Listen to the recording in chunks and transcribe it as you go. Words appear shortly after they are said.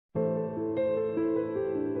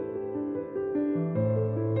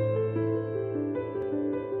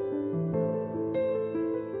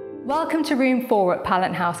Welcome to room 4 at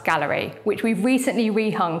Pallant House Gallery, which we've recently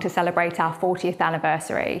rehung to celebrate our 40th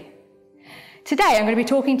anniversary. Today I'm going to be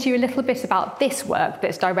talking to you a little bit about this work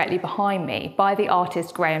that's directly behind me by the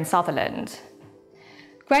artist Graham Sutherland.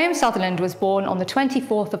 Graham Sutherland was born on the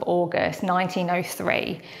 24th of August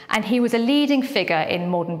 1903, and he was a leading figure in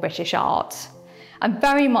modern British art and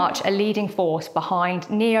very much a leading force behind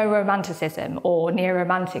neo-romanticism or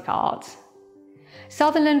neo-romantic art.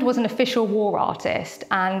 Sutherland was an official war artist,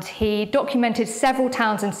 and he documented several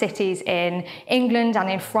towns and cities in England and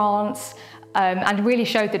in France, and really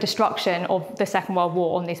showed the destruction of the Second World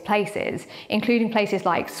War on these places, including places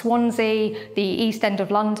like Swansea, the East End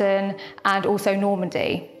of London, and also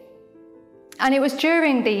Normandy. And it was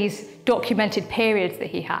during these documented periods that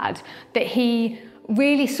he had that he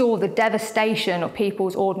really saw the devastation of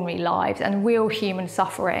people's ordinary lives and real human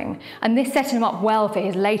suffering. And this set him up well for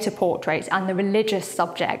his later portraits and the religious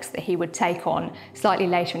subjects that he would take on slightly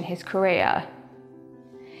later in his career.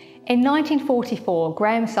 In 1944,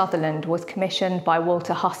 Graham Sutherland was commissioned by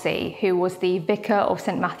Walter Hussey, who was the vicar of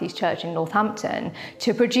St Matthew's Church in Northampton,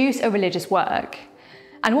 to produce a religious work.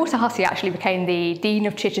 And Walter Hussey actually became the Dean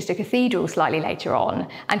of Chichester Cathedral slightly later on,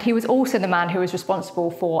 and he was also the man who was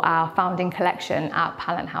responsible for our founding collection at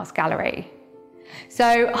Pallant House Gallery.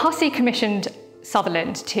 So Hussey commissioned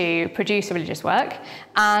Sutherland to produce a religious work,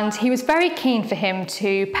 and he was very keen for him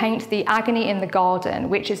to paint the agony in the garden,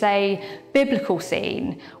 which is a biblical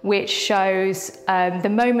scene which shows the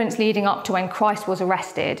moments leading up to when Christ was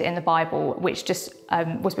arrested in the Bible, which just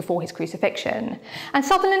was before his crucifixion. And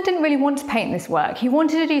Sutherland didn't really want to paint this work. He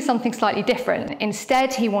wanted to do something slightly different.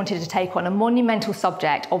 Instead, he wanted to take on a monumental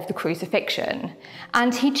subject of the crucifixion.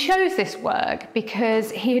 And he chose this work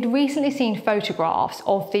because he had recently seen photographs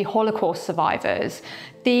of the Holocaust survivors,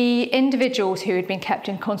 the individuals who had been kept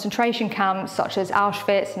in concentration camps such as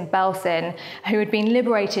Auschwitz and Belsen, who had been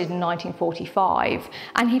liberated in 1945.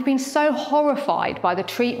 And he'd been so horrified by the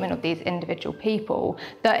treatment of these individual people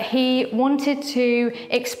that he wanted to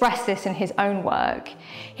express this in his own work.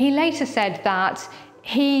 He later said that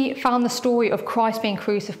he found the story of Christ being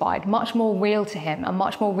crucified much more real to him and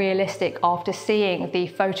much more realistic after seeing the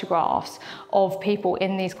photographs of people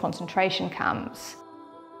in these concentration camps.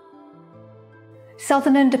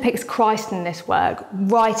 Sutherland depicts Christ in this work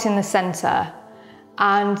right in the centre,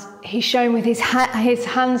 and he's shown with his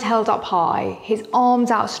hands held up high, his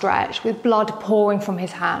arms outstretched with blood pouring from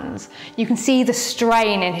his hands. You can see the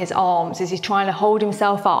strain in his arms as he's trying to hold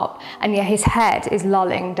himself up, and yet his head is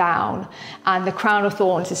lolling down and the crown of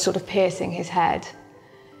thorns is sort of piercing his head.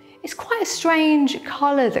 It's quite a strange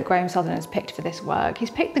colour that Graham Sutherland has picked for this work.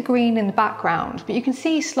 He's picked the green in the background, but you can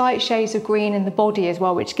see slight shades of green in the body as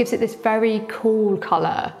well, which gives it this very cool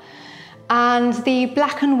colour. And the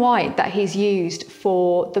black and white that he's used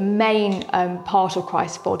for the main part of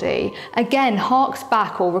Christ's body, again, harks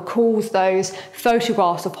back or recalls those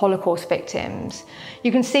photographs of Holocaust victims.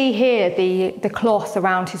 You can see here the cloth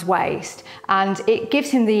around his waist, and it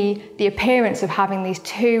gives him the appearance of having these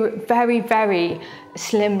two very, very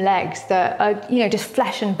slim legs that are, just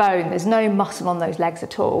flesh and bone. There's no muscle on those legs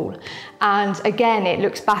at all. And again, it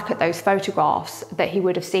looks back at those photographs that he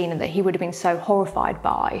would have seen and that he would have been so horrified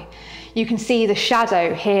by. You can see the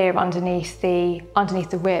shadow here underneath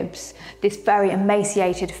the ribs, this very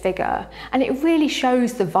emaciated figure. And it really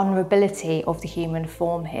shows the vulnerability of the human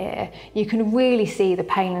form here. You can really see the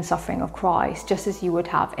pain and suffering of Christ, just as you would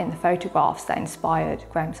have in the photographs that inspired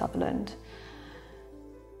Graham Sutherland.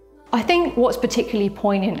 I think what's particularly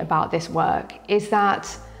poignant about this work is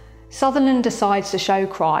that Sutherland decides to show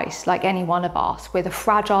Christ like any one of us, with a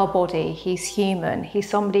fragile body. He's human. He's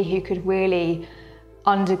somebody who could really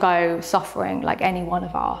undergo suffering like any one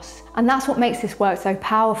of us. And that's what makes this work so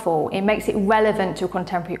powerful. It makes it relevant to a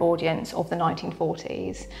contemporary audience of the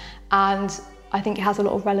 1940s. And I think it has a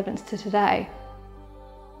lot of relevance to today.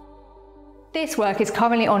 This work is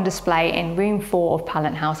currently on display in room 4 of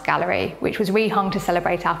Pallant House Gallery, which was rehung to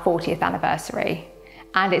celebrate our 40th anniversary.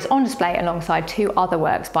 And it's on display alongside 2 other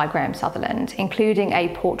works by Graham Sutherland, including a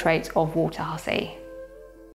portrait of Walter Hussey.